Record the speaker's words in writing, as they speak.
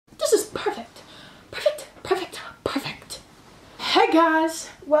Hey guys,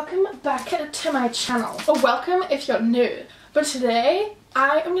 welcome back to my channel, or welcome if you're new. But today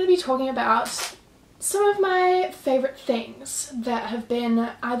I am going to be talking about some of my favourite things that have been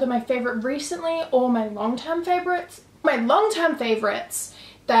either my favourite recently or my long-term favourites. My long-term favourites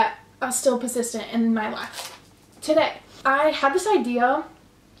that are still persistent in my life. Today, I had this idea,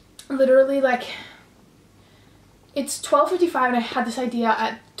 literally like, it's 12:55 and I had this idea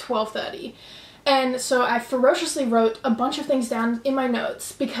at 12:30. And so I ferociously wrote a bunch of things down in my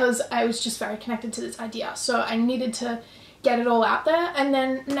notes because I was just very connected to this idea. So I needed to get it all out there, and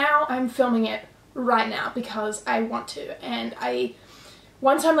then now I'm filming it right now because I want to. And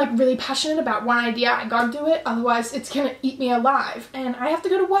once I'm like really passionate about one idea, I gotta do it, otherwise it's gonna eat me alive. And I have to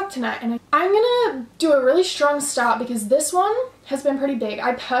go to work tonight, and I'm gonna do a really strong start because this one has been pretty big.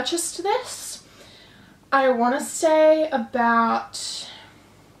 I purchased this, I wanna say about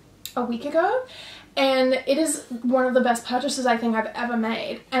a week ago, and it is one of the best purchases I think I've ever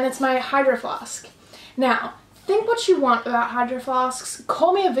made, and it's my Hydro Flask. Now, think what you want about Hydro Flasks,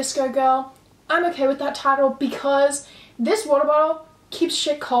 call me a Visco girl, I'm okay with that title because this water bottle keeps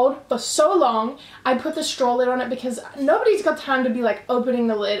shit cold for so long. I put the straw lid on it because nobody's got time to be like opening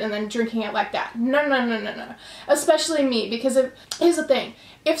the lid and then drinking it like that. No. Especially me, because here's the thing,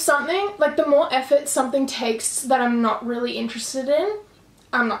 if something, like the more effort something takes that I'm not really interested in,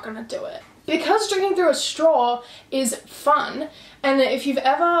 I'm not gonna do it. Because drinking through a straw is fun, and if you've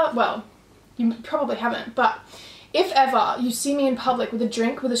ever, well, you probably haven't, but if ever you see me in public with a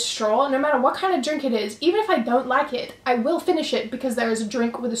drink with a straw, no matter what kind of drink it is, even if I don't like it, I will finish it because there is a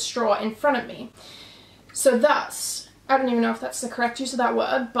drink with a straw in front of me. So thus, I don't even know if that's the correct use of that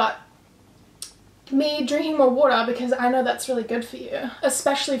word, but me drinking more water because I know that's really good for you,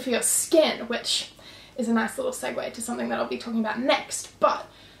 especially for your skin, which is a nice little segue to something that I'll be talking about next, but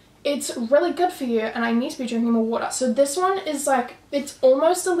it's really good for you and I need to be drinking more water. So this one is like, it's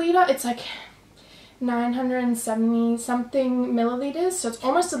almost a litre, it's like 970 something milliliters, so it's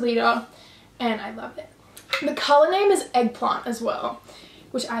almost a litre, and I love it. The colour name is Eggplant as well,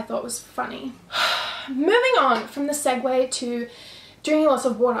 which I thought was funny. Moving on from the segue to drinking lots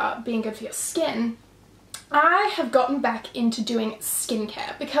of water being good for your skin, I have gotten back into doing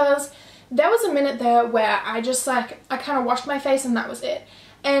skincare because there was a minute there where I just like, I kind of washed my face and that was it.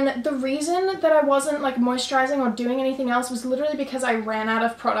 And the reason that I wasn't like moisturizing or doing anything else was literally because I ran out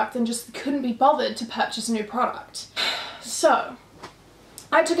of product and just couldn't be bothered to purchase a new product. So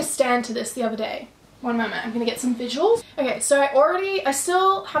I took a stand to this the other day. One moment, I'm gonna get some visuals. Okay, so I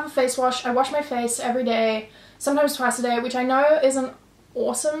still have a face wash. I wash my face every day, sometimes twice a day, which I know isn't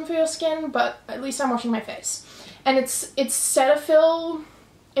awesome for your skin, but at least I'm washing my face. And it's Cetaphil.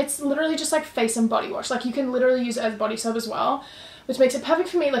 It's literally just like face and body wash. Like you can literally use it as body soap as well, which makes it perfect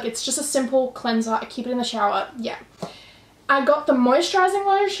for me. Like it's just a simple cleanser. I keep it in the shower. Yeah. I got the moisturizing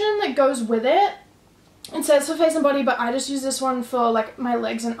lotion that goes with it. It says for face and body, but I just use this one for like my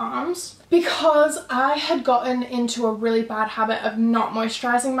legs and arms because I had gotten into a really bad habit of not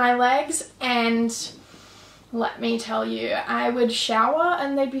moisturizing my legs, and let me tell you, I would shower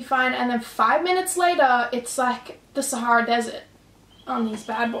and they'd be fine, and then 5 minutes later it's like the Sahara Desert on these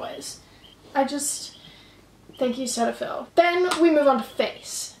bad boys. Thank you, Cetaphil. Then we move on to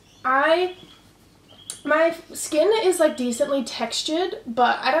face. My skin is like decently textured,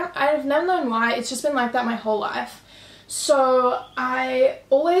 but I've never known why. It's just been like that my whole life. So I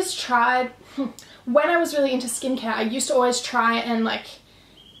always tried, when I was really into skincare, I used to always try and like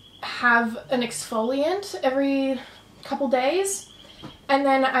have an exfoliant every couple days, and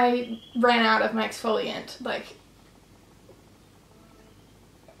then I ran out of my exfoliant like,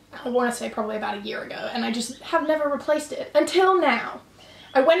 I want to say probably about a year ago, and I just have never replaced it until now.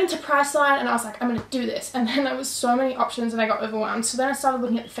 I went into Priceline and I was like, I'm gonna do this, and then there was so many options and I got overwhelmed. So then I started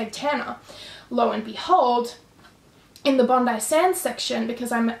looking at the fake tanner. Lo and behold, in the Bondi Sands section,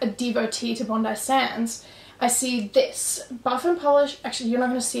 because I'm a devotee to Bondi Sands, I see this Buff and Polish. Actually, you're not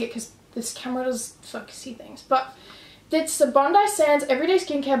gonna see it because this camera does focusy things, but it's the Bondi Sands Everyday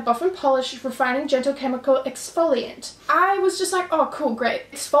Skincare Buff and Polish Refining Gentle Chemical Exfoliant. I was just like, oh cool, great,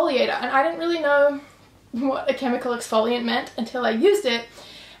 exfoliator, and I didn't really know what a chemical exfoliant meant until I used it.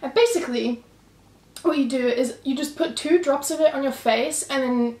 And basically, what you do is you just put 2 drops of it on your face and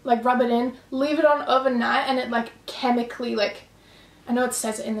then like rub it in, leave it on overnight, and it like chemically, like, I know it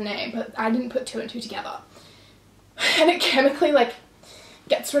says it in the name, but I didn't put 2 and 2 together. And it chemically like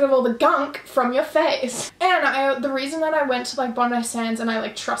gets rid of all the gunk from your face. And the reason that I went to like Bondi Sands and I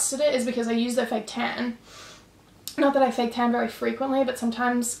like trusted it is because I use their fake tan. Not that I fake tan very frequently, but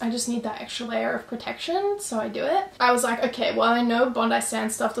sometimes I just need that extra layer of protection, so I do it. I was like, okay, well I know Bondi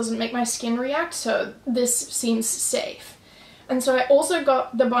Sands stuff doesn't make my skin react, so this seems safe. And so I also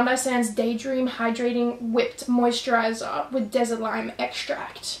got the Bondi Sands Daydream Hydrating Whipped Moisturizer with Desert Lime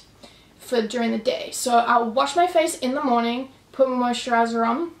Extract for during the day. So I'll wash my face in the morning, put my moisturizer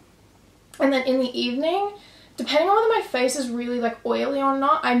on, and then in the evening, depending on whether my face is really like oily or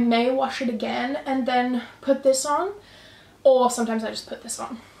not, I may wash it again and then put this on, or sometimes I just put this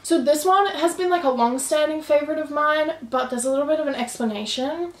on. So this one has been like a long-standing favorite of mine, but there's a little bit of an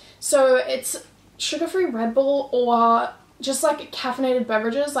explanation. So it's sugar-free Red Bull or just like caffeinated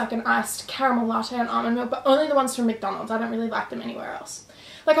beverages, like an iced caramel latte and almond milk, but only the ones from McDonald's. I don't really like them anywhere else.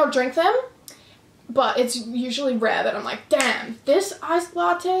 Like, I'll drink them, but it's usually rare that I'm like, damn, this iced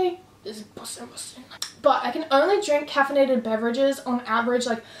latte is bussin'. But I can only drink caffeinated beverages on average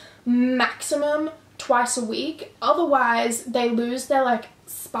like maximum twice a week. Otherwise, they lose their like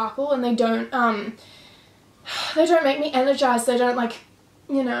sparkle and they don't make me energized. They don't like,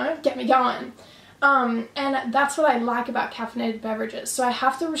 you know, get me going. And that's what I like about caffeinated beverages. So I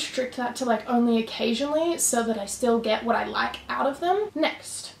have to restrict that to like only occasionally so that I still get what I like out of them.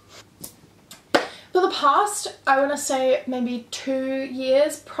 Next. For the past, I want to say maybe 2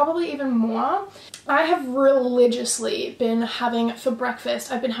 years, probably even more, I have religiously been having for breakfast,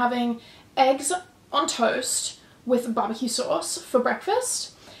 I've been having eggs on toast with barbecue sauce for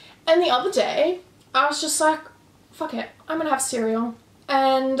breakfast. And the other day, I was just like, fuck it, I'm gonna have cereal.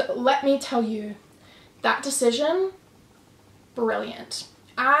 And let me tell you, that decision, brilliant.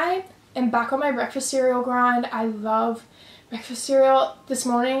 I am back on my breakfast cereal grind. I love breakfast cereal. This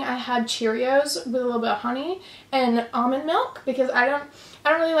morning I had Cheerios with a little bit of honey and almond milk because I don't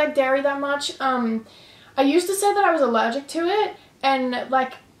really like dairy that much. I used to say that I was allergic to it, and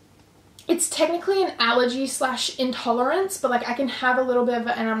like it's technically an allergy / intolerance, but like I can have a little bit of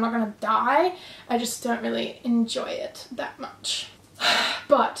it and I'm not gonna die. I just don't really enjoy it that much.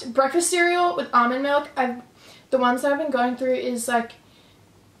 But breakfast cereal with almond milk, the ones that I've been going through is like,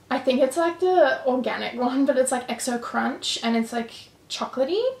 I think it's like the organic one, but it's like Exo Crunch and it's like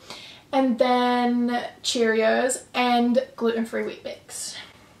chocolatey. And then Cheerios and gluten-free Wheat Bix,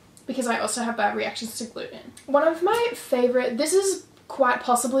 because I also have bad reactions to gluten. One of my favorite, this is quite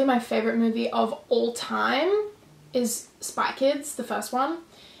possibly my favorite movie of all time, is Spy Kids, the first one.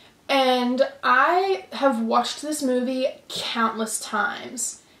 And I have watched this movie countless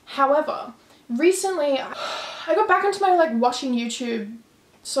times. However, recently I got back into my like watching YouTube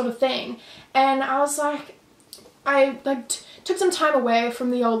sort of thing, and I was like, I like took some time away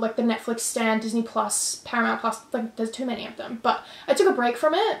from the old like the Netflix stand, Disney Plus, Paramount Plus, like there's too many of them, but I took a break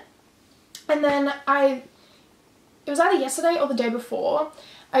from it, and then it was either yesterday or the day before,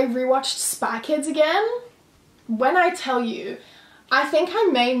 I rewatched Spy Kids again. When I tell you, I think I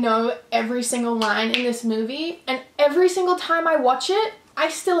may know every single line in this movie, and every single time I watch it, I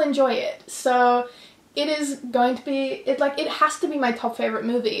still enjoy it. So it is going to be, it has to be my top favorite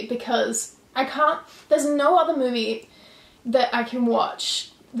movie, because there's no other movie that I can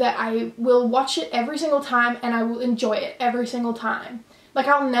watch that I will watch it every single time and I will enjoy it every single time. Like,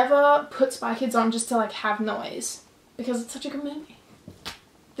 I'll never put Spy Kids on just to like have noise, because it's such a good movie.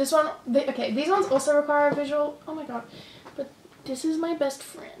 This one, okay, these ones also require a visual, oh my god, but this is my best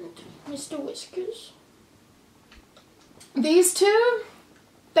friend, Mr. Whiskers. These two,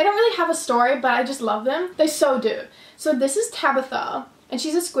 they don't really have a story, but I just love them. They so do. So this is Tabitha, and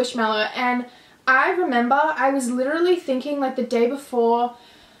she's a squishmallow, and I remember I was literally thinking like the day before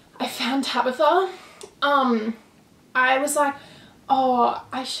I found Tabitha, I was like, oh,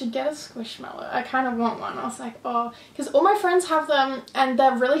 I should get a squishmallow. I kind of want one. I was like, oh, because all my friends have them and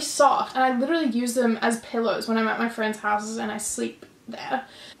they're really soft, and I literally use them as pillows when I'm at my friends' houses and I sleep there.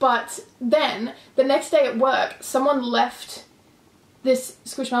 But then the next day at work, someone left this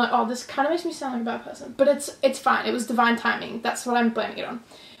squishmallow. Oh, this kind of makes me sound like a bad person, but it's fine. It was divine timing. That's what I'm blaming it on.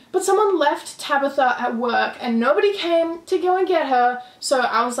 But someone left Tabitha at work and nobody came to go and get her, so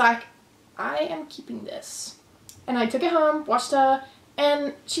I was like, I am keeping this. And I took it home, watched her,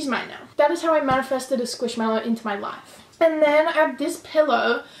 and she's mine now. That is how I manifested a squishmallow into my life. And then I have this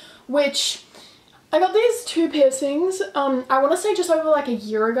pillow, which I got these two piercings, I want to say just over like a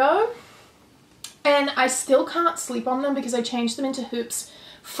year ago. And I still can't sleep on them because I changed them into hoops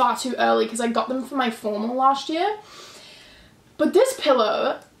far too early because I got them for my formal last year. But this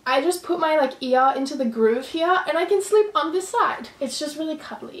pillow, I just put my like ear into the groove here and I can sleep on this side. It's just really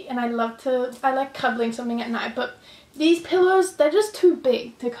cuddly, and I like cuddling something at night, but these pillows, they're just too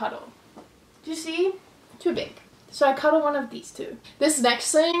big to cuddle. Do you see? Too big. So I cuddle one of these two. This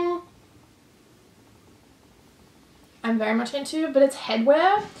next thing I'm very much into, but it's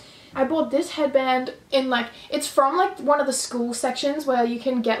headwear. I bought this headband in like, it's from like one of the school sections where you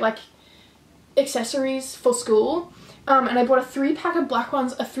can get like accessories for school. And I bought a 3-pack of black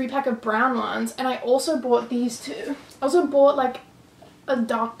ones, a 3-pack of brown ones, and I also bought these two. I also bought like a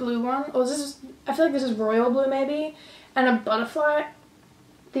dark blue one, or I feel like this is royal blue maybe, and a butterfly.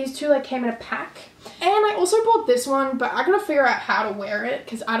 These two like came in a pack. And I also bought this one, but I gotta figure out how to wear it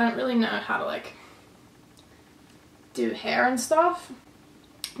because I don't really know how to like do hair and stuff.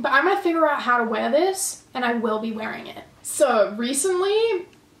 But I'm gonna figure out how to wear this, and I will be wearing it. So recently,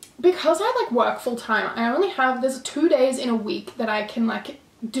 because I like work full time, I only have, there's 2 days in a week that I can like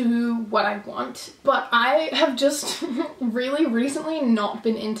do what I want. But I have just really recently not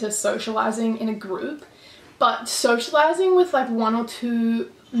been into socializing in a group, but socializing with like 1 or 2,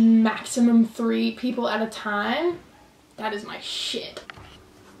 maximum 3 people at a time, that is my shit.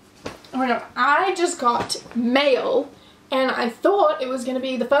 Oh my god, I just got mail and I thought it was gonna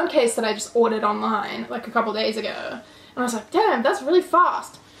be the phone case that I just ordered online like a couple days ago. And I was like, damn, that's really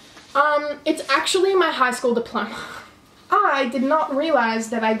fast. It's actually my high school diploma. I did not realize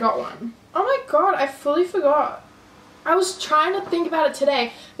that I got one. Oh my god, I fully forgot. I was trying to think about it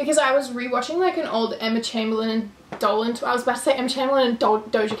today because I was rewatching like an old Emma Chamberlain and Dolan, I was about to say Emma Chamberlain and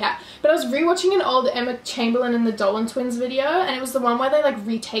Doja Cat, but I was rewatching an old Emma Chamberlain and the Dolan twins video, and it was the one where they like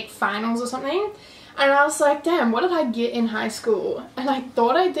retake finals or something, and I was like, damn, what did I get in high school? And I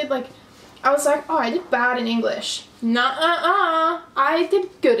thought I did like, I was like, oh, I did bad in English. Nuh-uh-uh, I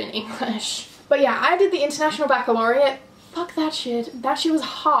did good in English. But yeah, I did the International Baccalaureate. Fuck that shit. That shit was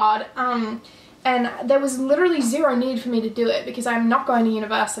hard. And there was literally zero need for me to do it because I'm not going to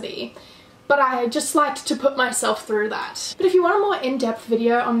university. But I just liked to put myself through that. But if you want a more in-depth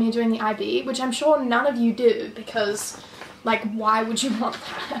video on me doing the IB, which I'm sure none of you do because, like, why would you want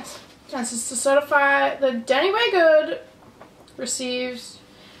that? This is to certify the Deni Weygood receives.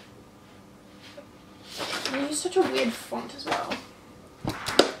 I use such a weird font as well.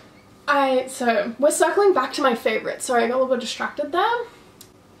 So we're circling back to my favorite. Sorry, I got a little bit distracted there.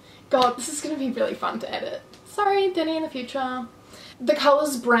 God, this is gonna be really fun to edit. Sorry, Deni in the future. The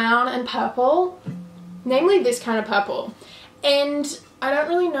colors brown and purple, namely this kind of purple. And I don't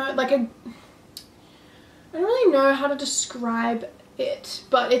really know, like I don't really know how to describe it,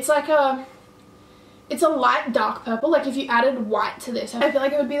 but it's like it's a light dark purple. Like if you added white to this, I feel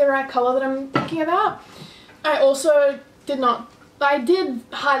like it would be the right color that I'm thinking about. I also I did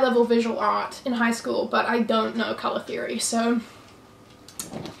high-level visual art in high school, but I don't know color theory, so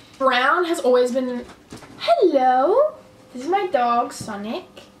brown has always been... Hello! This is my dog, Sonic.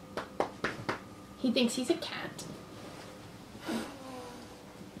 He thinks he's a cat.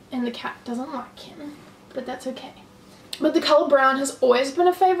 And the cat doesn't like him, but that's okay. But the color brown has always been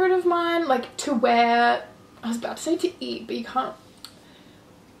a favorite of mine, like to wear... I was about to say to eat, but you can't...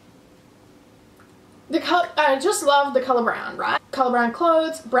 I just love the color brown, right? Color brown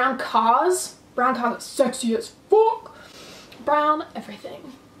clothes, brown cars. Brown cars are sexy as fuck. Brown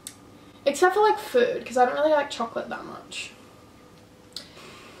everything. Except for like food, because I don't really like chocolate that much.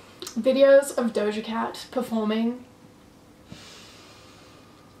 Videos of Doja Cat performing.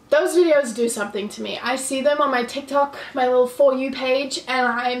 Those videos do something to me. I see them on my TikTok, my little For You page, and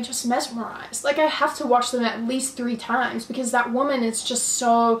I'm just mesmerized. Like I have to watch them at least 3 times because that woman is just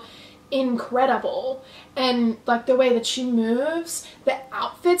so incredible. And like the way that she moves, the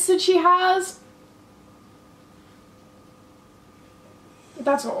outfits that she has.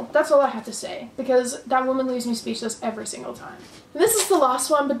 That's all I have to say, because that woman leaves me speechless every single time. And this is the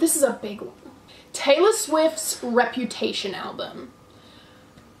last one, but this is a big one. Taylor Swift's Reputation album.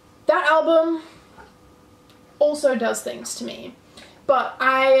 That album also does things to me, but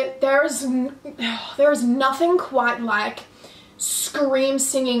there is nothing quite like scream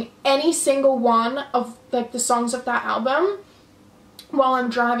singing any single one of like the songs of that album while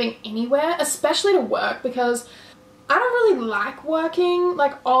I'm driving anywhere, especially to work, because I don't really like working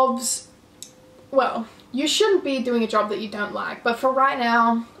like obs. Well, you shouldn't be doing a job that you don't like, but for right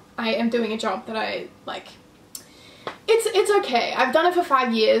now I am doing a job that I like. It's okay. I've done it for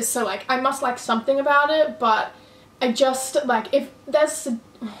 5 years, so like I must like something about it, but I just like, if there's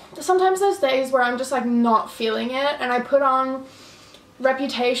sometimes there's days where I'm just like not feeling it and I put on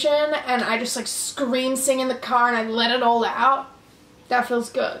Reputation and I just like scream sing in the car and I let it all out. That feels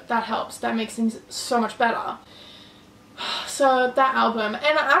good. That helps. That makes things so much better. So that album,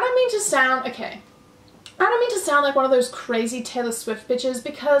 and I don't mean to sound, okay, I don't mean to sound like one of those crazy Taylor Swift bitches,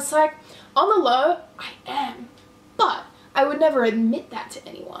 because like on the low I am, but I would never admit that to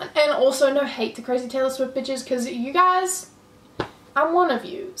anyone. And also no hate to crazy Taylor Swift bitches, because you guys, I'm one of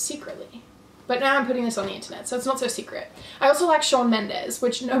you secretly, but now I'm putting this on the internet so it's not so secret. I also like Shawn Mendes,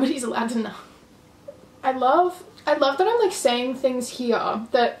 which nobody's allowed to know. I love that I'm like saying things here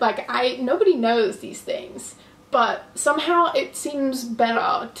that like nobody knows these things, but somehow it seems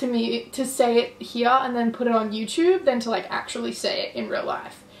better to me to say it here and then put it on YouTube than to like actually say it in real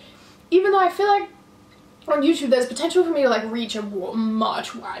life. Even though I feel like on YouTube there's potential for me to like reach a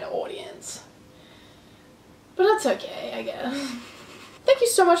much wider audience. But that's okay, I guess. Thank you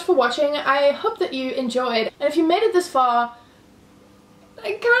so much for watching. I hope that you enjoyed. And if you made it this far,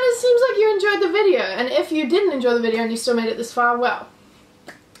 it kind of seems like you enjoyed the video. And if you didn't enjoy the video and you still made it this far, well,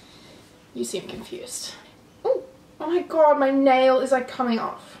 you seem confused. Ooh, oh my god, my nail is like coming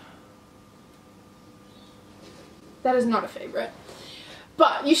off. That is not a favorite.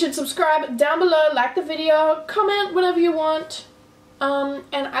 But you should subscribe down below, like the video, comment whatever you want. And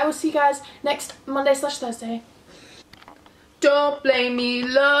I will see you guys next Monday/Thursday. Don't blame me,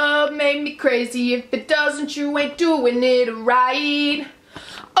 love made me crazy. If it doesn't, you ain't doing it right.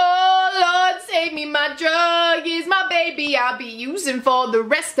 Oh Lord, save me, my drug is my baby. I'll be using for the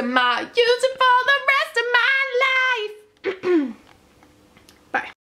rest of my